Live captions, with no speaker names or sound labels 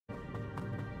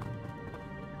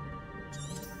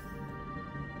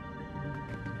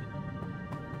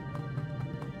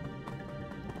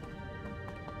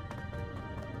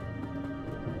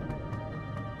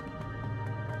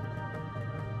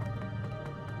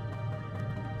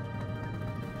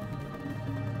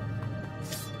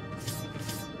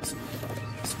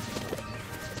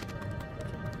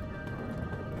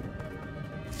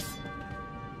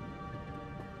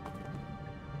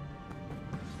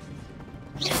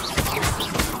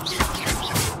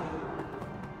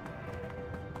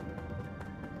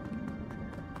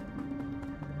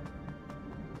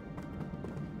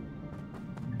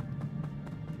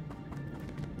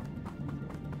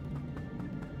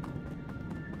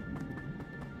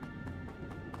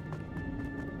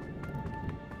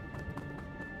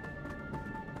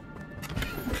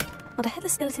Not a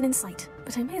headless skeleton in sight,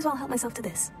 but I may as well help myself to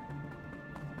this.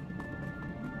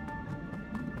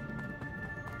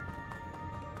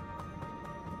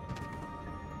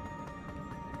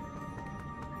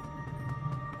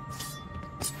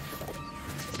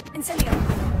 Incendio!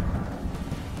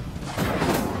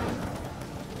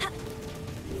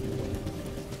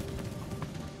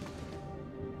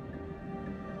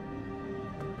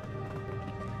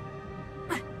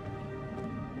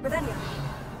 Revelio!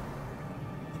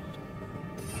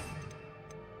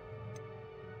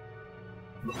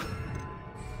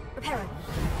 Reparo!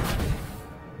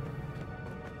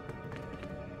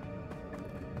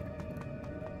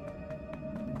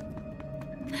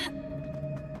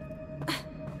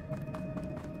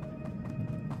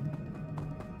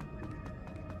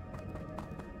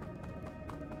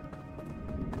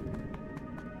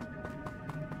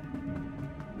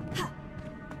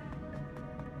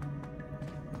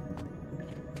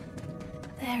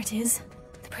 There it is.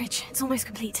 The bridge. It's almost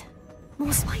complete.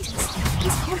 More spiders.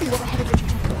 This can't be what the head of Richard.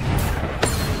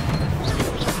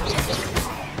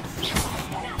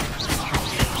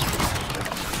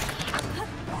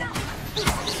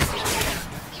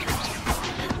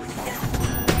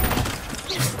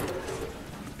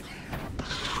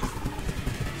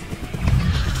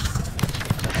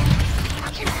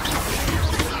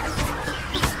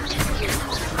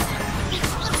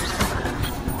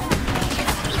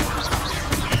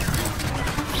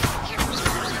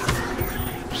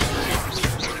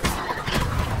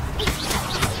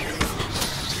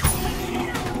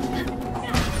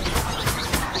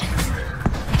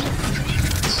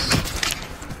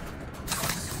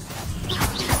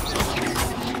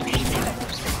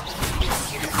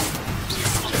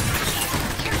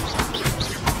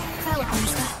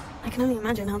 I can only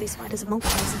imagine how these spiders have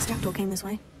multiplied since Jackdaw came this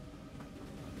way.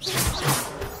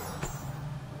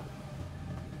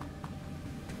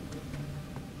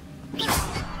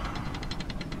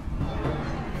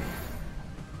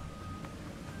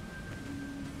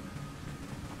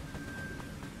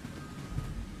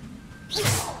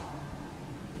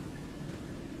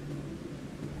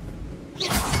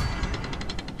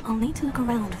 I'll need to look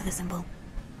around for the symbol.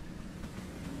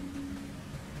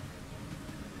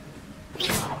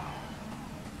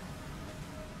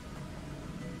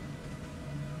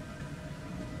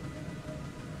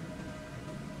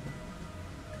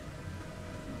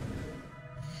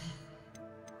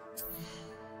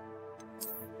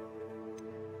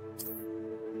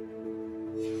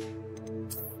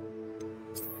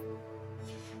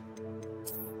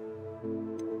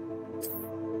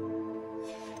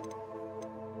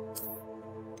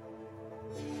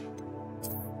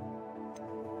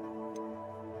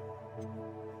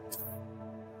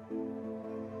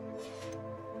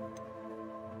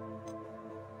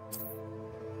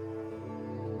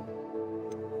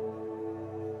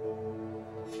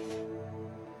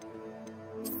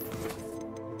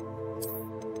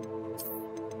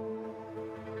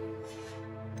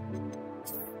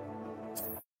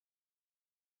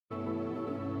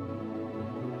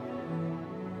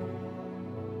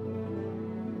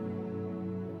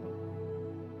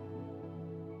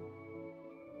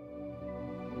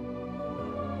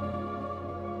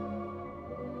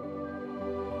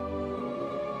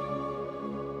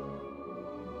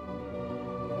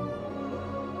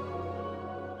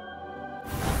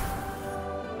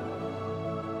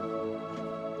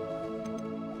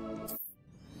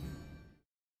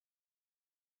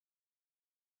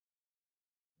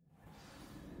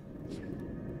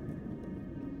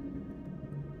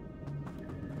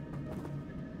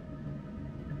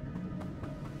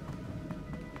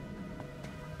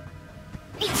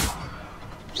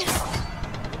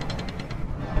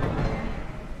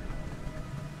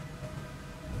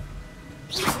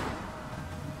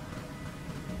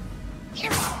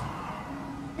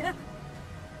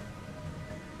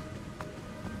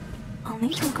 I'll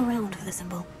need to look around for the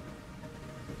symbol.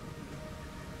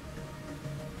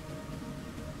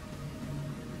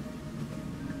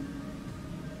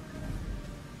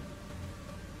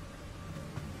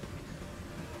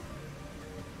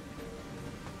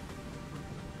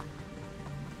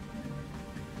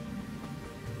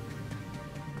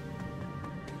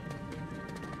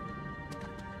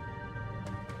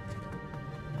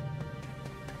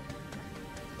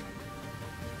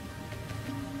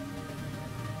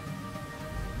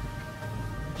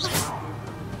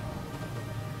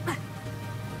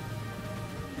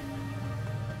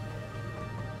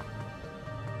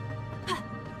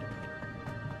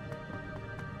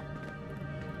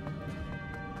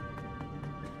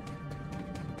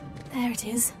 There it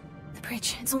is. The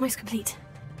bridge. It's almost complete.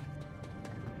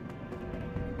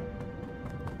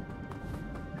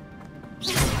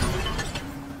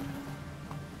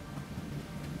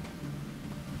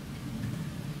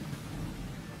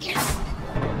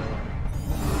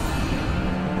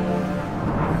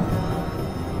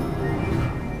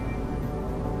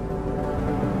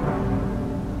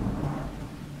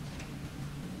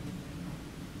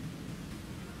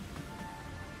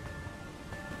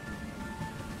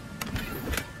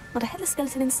 Not a headless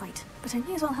skeleton in sight, but I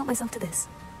may as well help myself to this.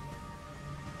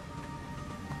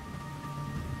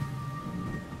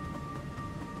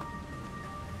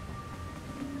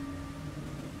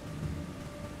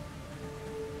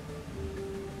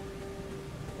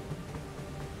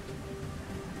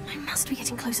 I must be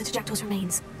getting closer to Jackdaw's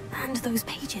remains, and those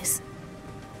pages.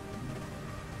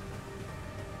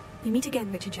 We meet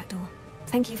again, Richard Jackdaw.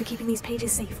 Thank you for keeping these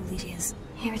pages safe all these years.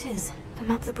 Here it is, the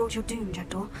map that brought your doom,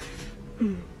 Jackdaw.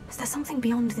 Is there something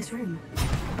beyond this room?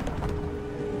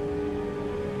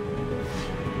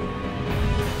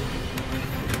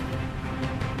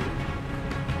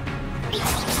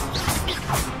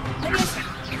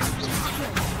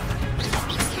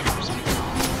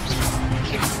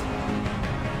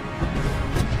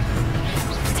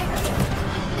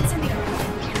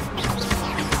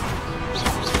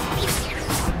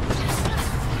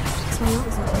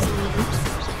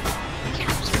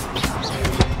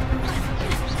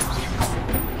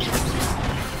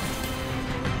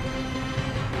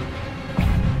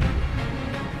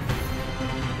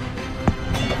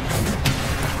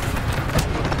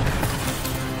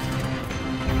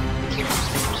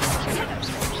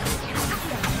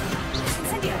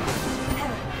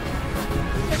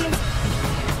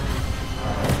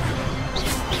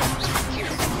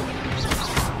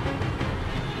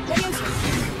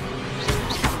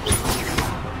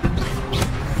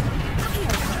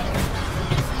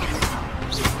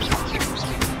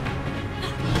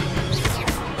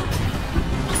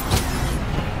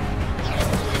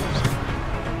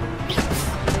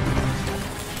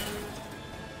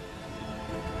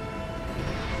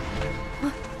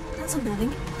 That's unnerving.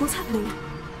 What's happening?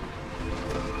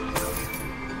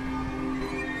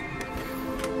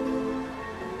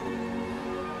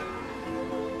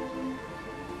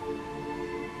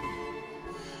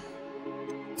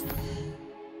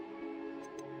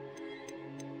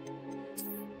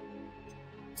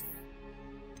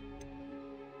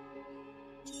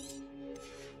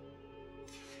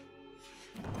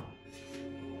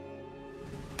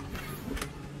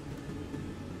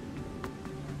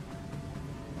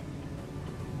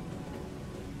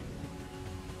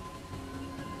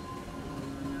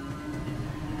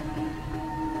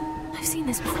 I've seen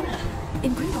this before.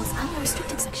 In Grindelwald's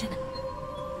unrestricted section.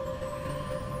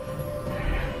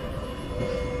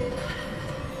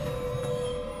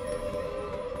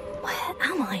 Where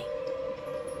am I?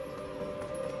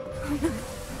 Oh no,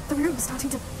 the room's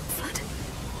starting to flood.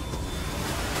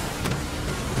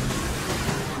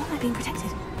 How am I being protected?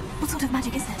 What sort of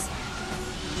magic is this?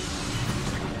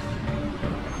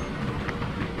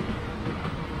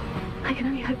 I can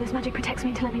only hope this magic protects me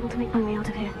until I'm able to make my way out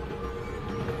of here.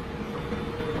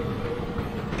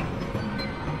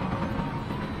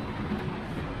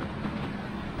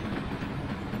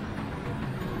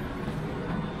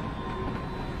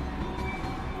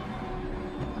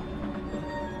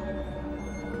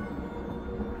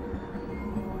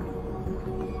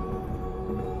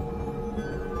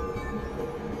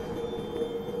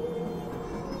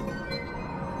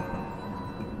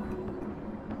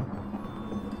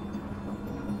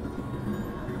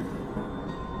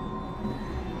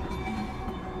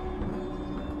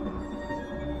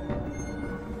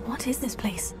 What is this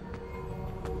place?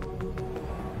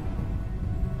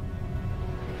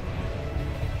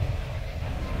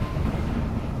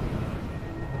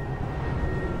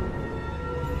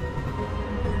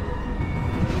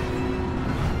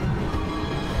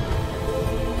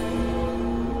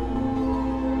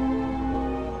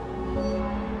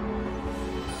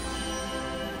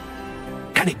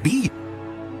 Can it be?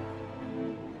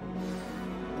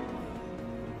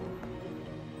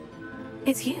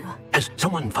 It's you. Has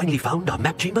someone finally found our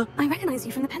map chamber? I recognize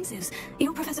you from the Pensives.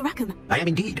 You're Professor Rackham. I am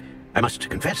indeed. I must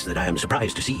confess that I am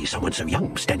surprised to see someone so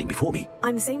young standing before me.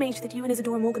 I'm the same age that you and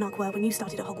Isadora Morganach were when you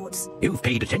started at Hogwarts. You've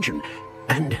paid attention,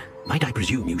 and might I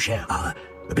presume you share our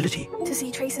ability? To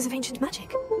see traces of ancient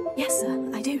magic? Yes,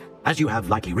 sir, I do. As you have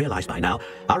likely realized by now,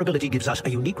 our ability gives us a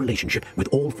unique relationship with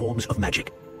all forms of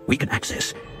magic. We can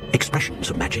access expressions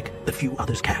of magic that few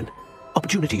others can.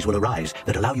 Opportunities will arise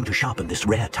that allow you to sharpen this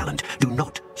rare talent. Do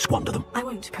not squander them. I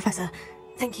won't, Professor.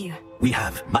 Thank you. We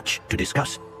have much to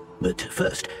discuss. But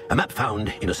first, a map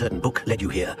found in a certain book led you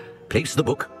here. Place the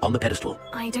book on the pedestal.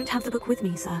 I don't have the book with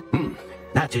me, sir.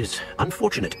 That is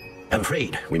unfortunate. I'm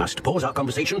afraid we must pause our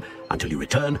conversation until you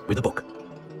return with the book.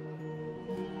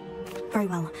 Very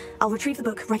well. I'll retrieve the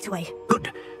book right away.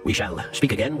 Good. We shall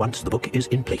speak again once the book is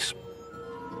in place.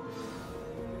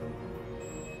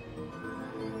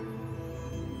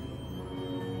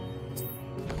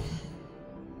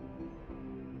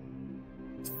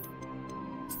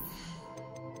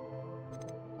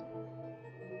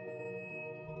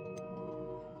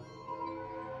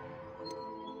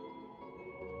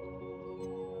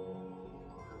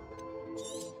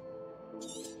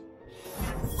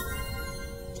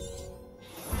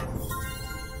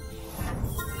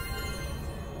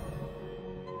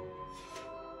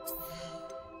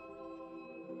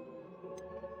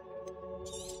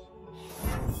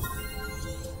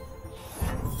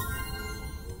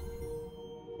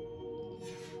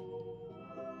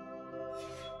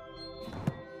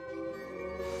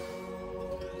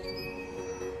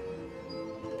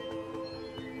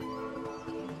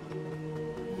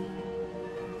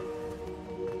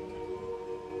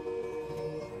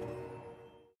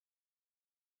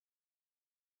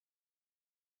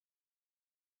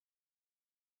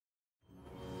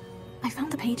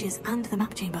 found the pages and the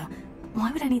map chamber.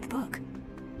 Why would I need the book?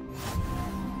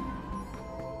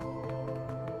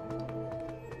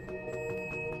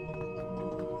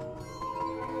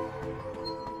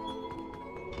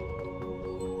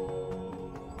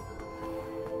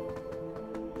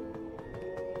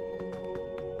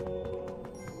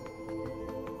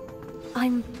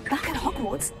 I'm back at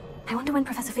Hogwarts. I wonder when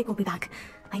Professor Fig will be back.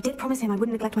 I did promise him I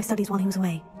wouldn't neglect my studies while he was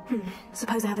away.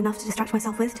 Suppose I have enough to distract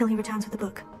myself with till he returns with the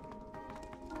book.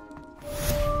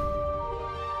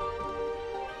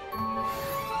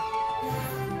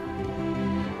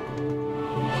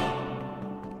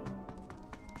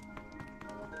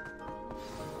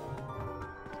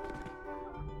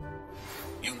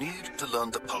 You need to learn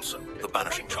the Pulsar, the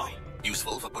banishing charm,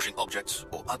 useful for pushing objects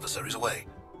or adversaries away.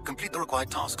 Complete the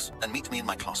required tasks and meet me in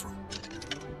my classroom.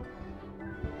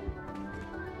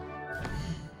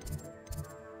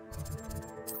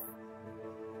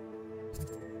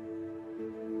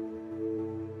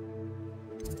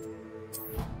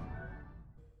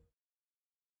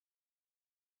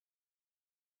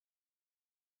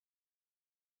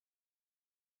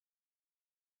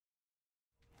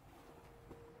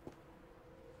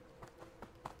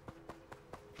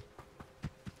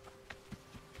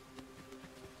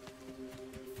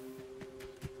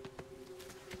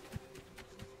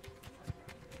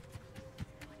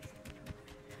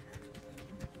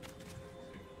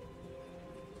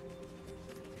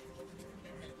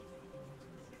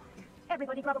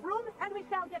 Everybody grab a broom, and we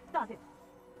shall get started.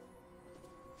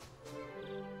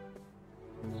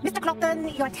 Mr.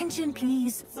 Clopton, your attention,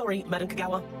 please. Sorry, Madam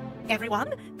Kagawa.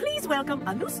 Everyone, please welcome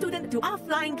a new student to our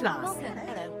flying class.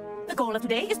 Hello. The goal of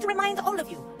today is to remind all of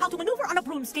you how to maneuver on a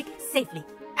broomstick safely,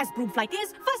 as broom flight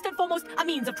is, first and foremost, a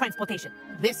means of transportation.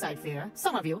 This, I fear,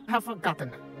 some of you have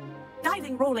forgotten.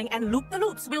 Diving, rolling, and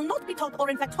loop-the-loops will not be taught or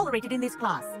in fact tolerated in this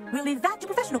class. We'll leave that to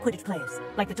professional Quidditch players,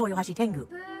 like the Toyohashi Tengu.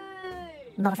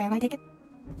 Not a fan, I take it?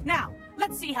 Now,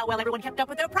 let's see how well everyone kept up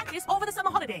with their practice over the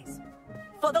summer holidays.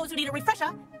 For those who need a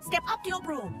refresher, step up to your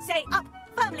broom, say up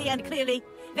firmly and clearly,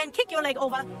 then kick your leg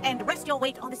over and rest your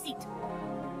weight on the seat.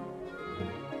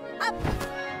 Up!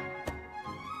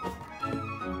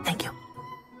 Thank you.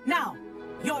 Now,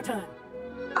 your turn.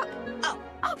 Up! Oh,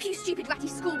 up, you stupid ratty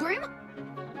school broom!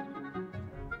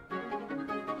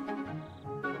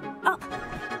 Up!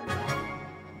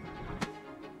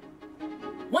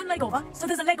 One leg over, so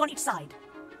there's a leg on each side.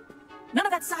 None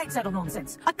of that side saddle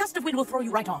nonsense. A gust of wind will throw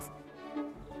you right off.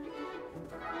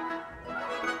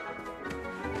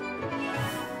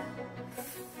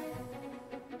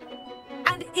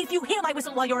 And if you hear my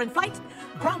whistle while you're in flight,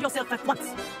 ground yourself at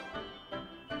once.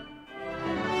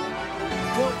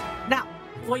 Good. Now,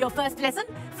 for your first lesson,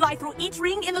 fly through each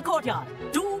ring in the courtyard.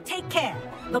 Do take care.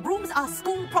 The brooms are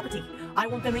school property. I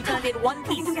want them returned in one I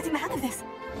piece. think I'm getting the hang of this.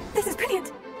 This is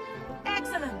brilliant.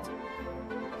 Excellent.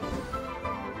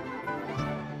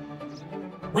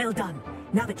 Well done.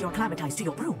 Now that you're acclimatized to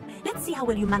your broom, let's see how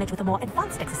well you manage with a more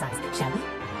advanced exercise, shall we?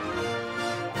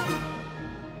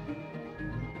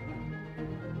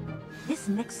 This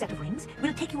next set of rings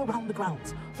will take you around the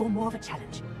grounds for more of a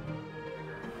challenge.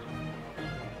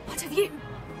 What have you?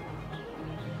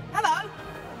 Hello!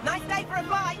 Nice day for a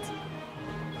flight!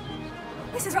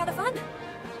 This is rather fun.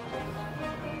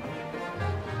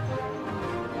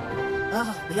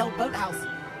 Ah, the old boathouse.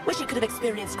 Wish you could have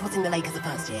experienced crossing the lake as a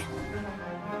first year.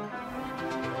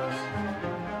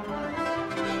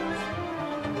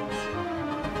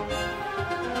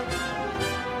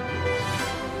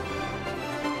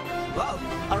 Whoa,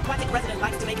 our aquatic resident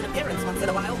likes to make an appearance once in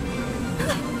a while.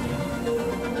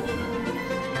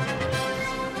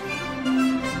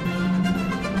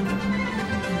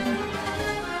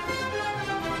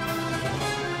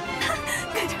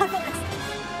 Good, I got this.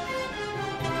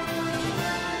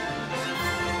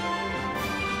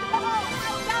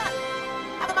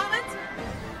 Have a moment.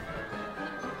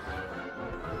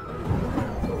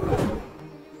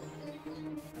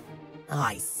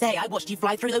 I say, I watched you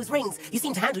fly through those rings. You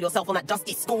seem to handle yourself on that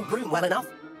dusty school broom well enough.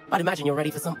 I'd imagine you're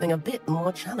ready for something a bit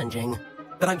more challenging.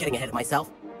 But I'm getting ahead of myself.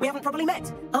 We haven't properly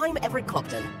met. I'm Everett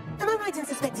Clopton. Am I right in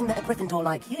suspecting that a Gryffindor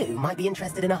like you might be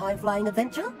interested in a high-flying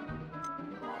adventure?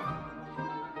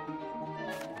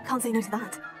 Can't say no to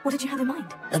that. What did you have in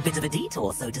mind? A bit of a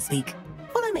detour, so to speak.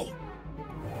 Follow me.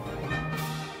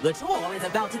 The tour is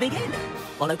about to begin.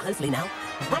 Follow closely now.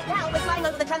 Right now, we're flying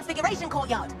over the Transfiguration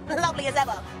Courtyard. Lovely as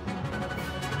ever.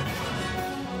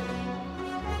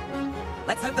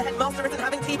 Let's hope the headmaster isn't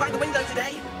having tea by the window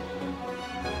today.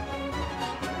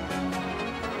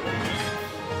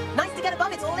 Nice to get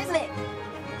above it all, isn't it?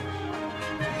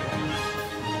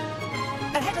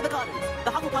 Ahead of the gardens.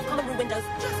 The Hufflepuff common room windows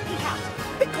just peek out.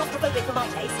 Bit claustrophobic for my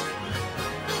taste.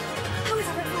 How is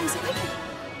everyone flying so quickly?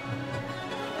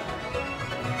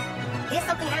 Here's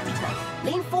something handy to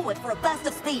know. Lean forward for a burst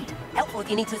of speed. Helpful if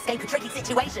you need to escape a tricky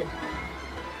situation.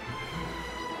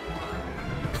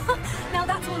 Now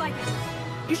that's all I get.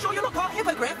 You sure you're not part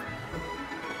hippogriff?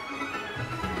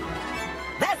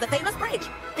 There's the famous bridge.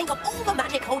 Think of all the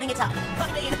magic holding it up.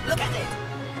 I mean, look at it.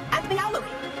 And the owlery.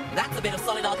 That's a bit of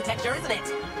solid architecture, isn't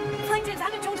it? Plaintiffs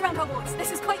and a jaunt around Hogwarts.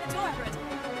 This is quite the tour, Everett.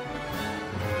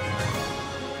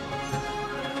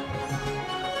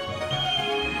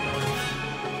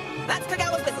 That's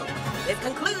Kagawa's whistle. This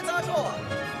concludes our tour.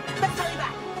 Let's hurry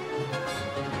back.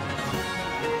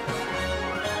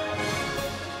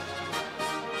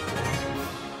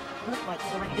 Looks like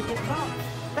it's already dismissed bar.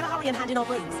 Better hurry and hand in our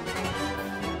brooms.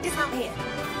 Dismount here.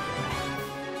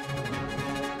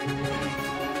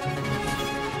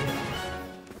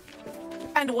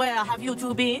 And where have you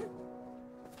two been?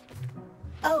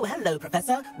 Oh, hello,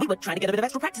 Professor. We were trying to get a bit of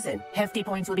extra practice in. Hefty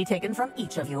points will be taken from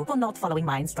each of you for not following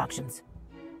my instructions.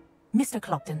 Mr.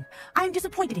 Clopton, I'm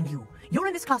disappointed in you. You're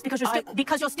in this class because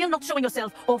you're still not showing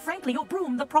yourself, or frankly, your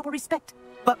broom the proper respect.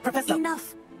 But, Professor...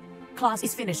 Enough. Class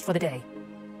is finished for the day.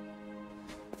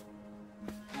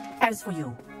 As for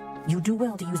you, you do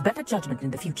well to use better judgment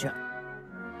in the future.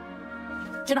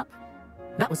 Chin up.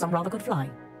 That was some rather good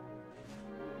flying.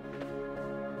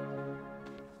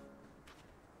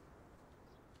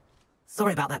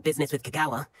 Sorry about that business with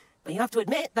Kagawa, but you have to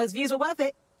admit, those views were worth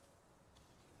it.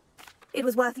 It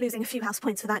was worth losing a few house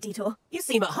points for that detour. You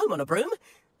seem at home on a broom.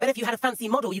 Bet if you had a fancy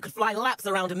model, you could fly laps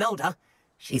around Imelda.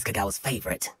 She's Kagawa's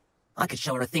favourite. I could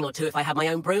show her a thing or two if I had my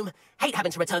own broom. Hate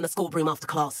having to return the school broom after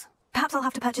class. Perhaps I'll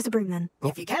have to purchase a broom then.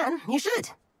 If you can, you should.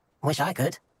 Wish I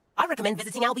could. I recommend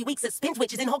visiting Albie Weeks at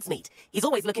Spintwitches in Hogsmeade. He's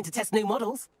always looking to test new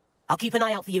models. I'll keep an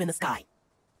eye out for you in the sky.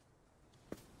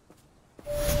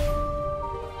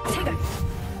 Potato.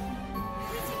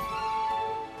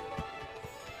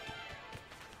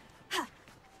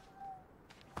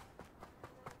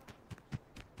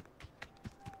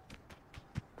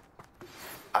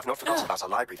 I've not forgotten about our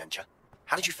library venture.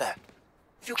 How did you fare?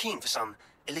 If you're keen for some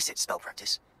illicit spell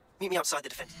practice, meet me outside the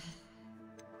defense.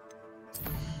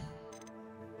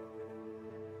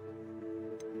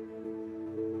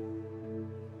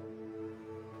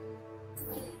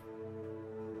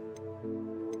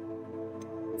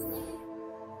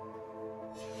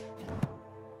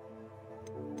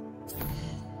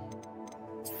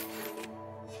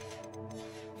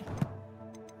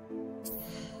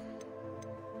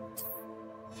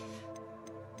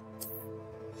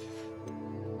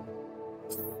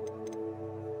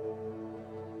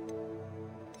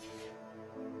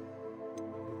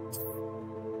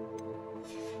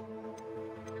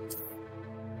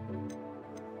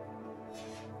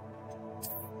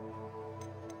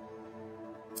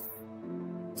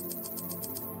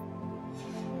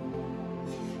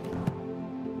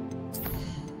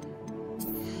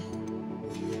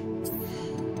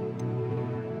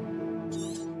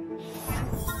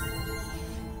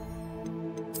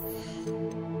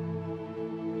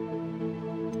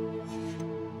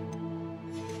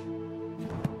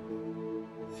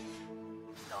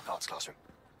 Classroom.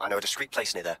 I know a discreet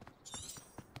place near there.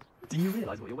 Do you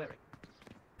realise what you're wearing?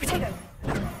 Potato.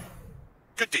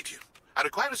 Good day to you. I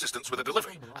require assistance with a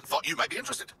delivery and thought you might be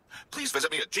interested. Please visit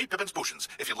me at J. Pippin's Potions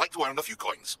if you'd like to earn a few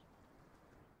coins.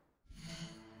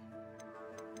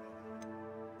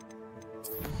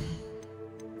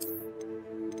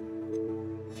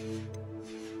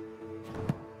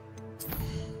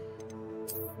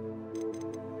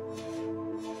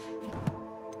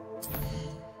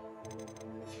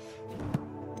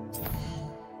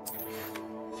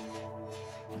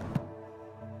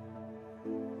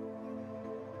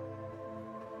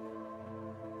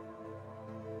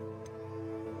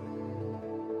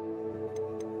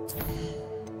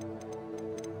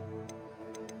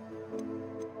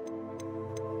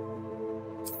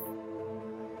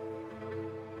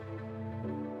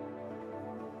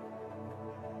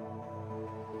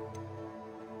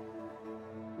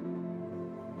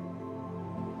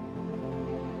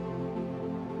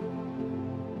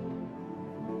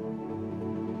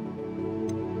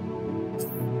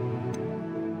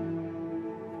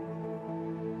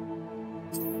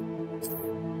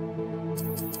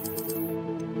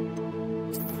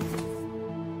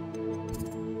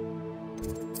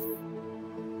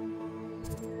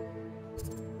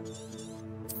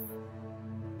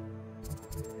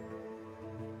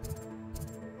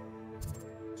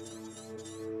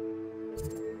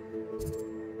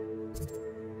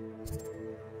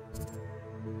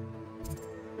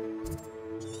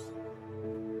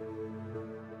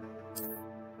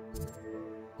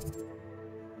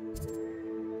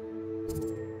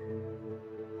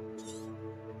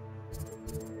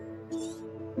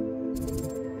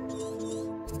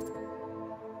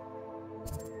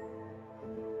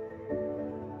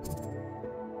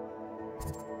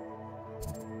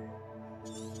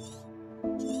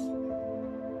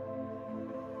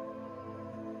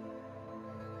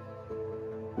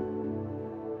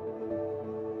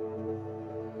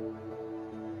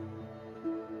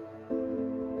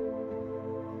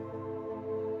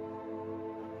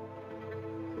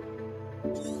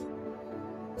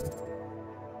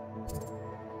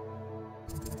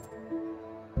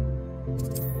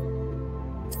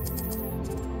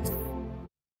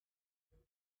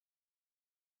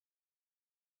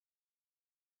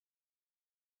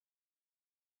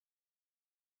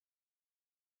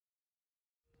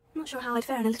 Not sure how I'd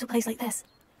fare in a little place like this.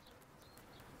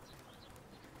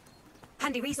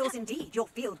 Handy resource indeed, your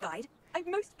field guide. I'm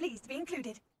most pleased to be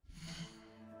included.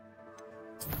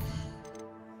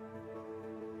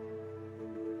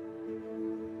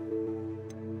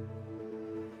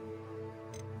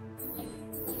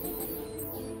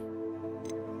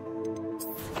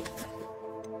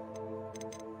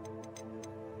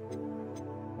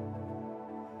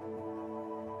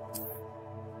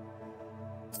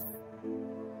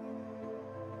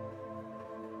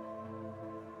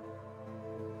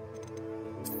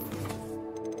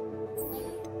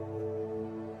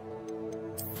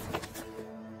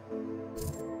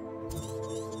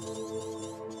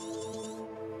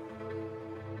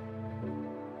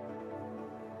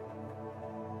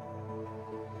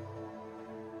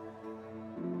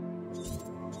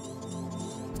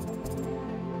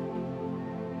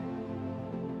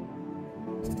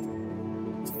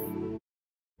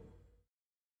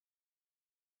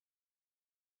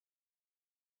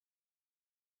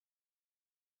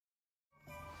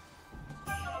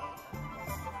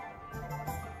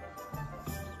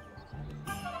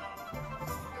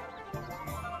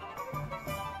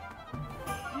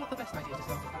 Not the best idea to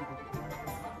start.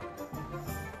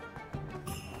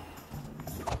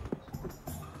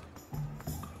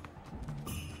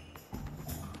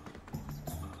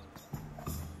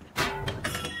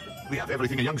 We have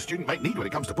everything a young student might need when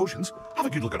it comes to potions. Have a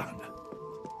good look around.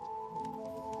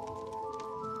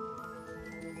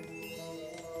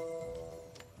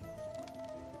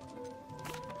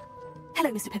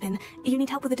 Hello, Mr. Pippin. You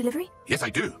need help with a delivery? Yes, I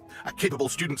do. A capable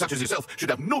student such as yourself should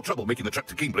have no trouble making the trip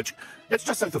to Cambridge. It's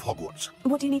just south of Hogwarts.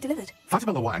 What do you need delivered?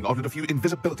 Fatima Lawang ordered a few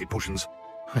invisibility potions.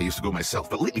 I used to go myself,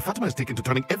 but lately Fatima has taken to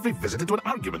turning every visit into an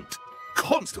argument.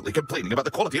 Constantly complaining about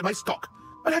the quality of my stock.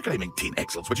 But how can I maintain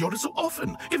excellence when she orders so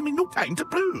often, giving me no time to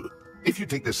brew? If you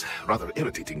take this rather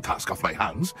irritating task off my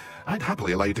hands, I'd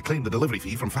happily allow you to claim the delivery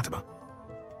fee from Fatima.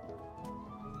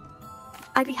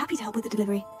 I'd be happy to help with the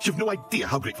delivery. You've no idea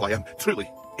how grateful I am, truly.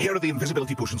 Here are the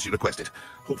invisibility potions she requested.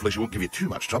 Hopefully she won't give you too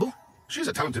much trouble. She's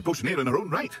a talented potioneer in her own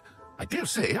right. I dare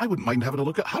say I wouldn't mind having a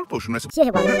look at her potion recipe. 谢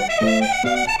谢广告。奖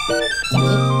金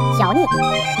小逆，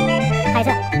拍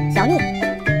摄小逆，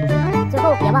最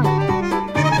后别忘了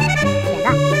点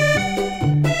赞、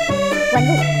关注、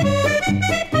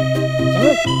评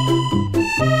论、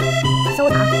收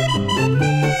藏、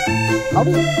投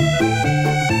币。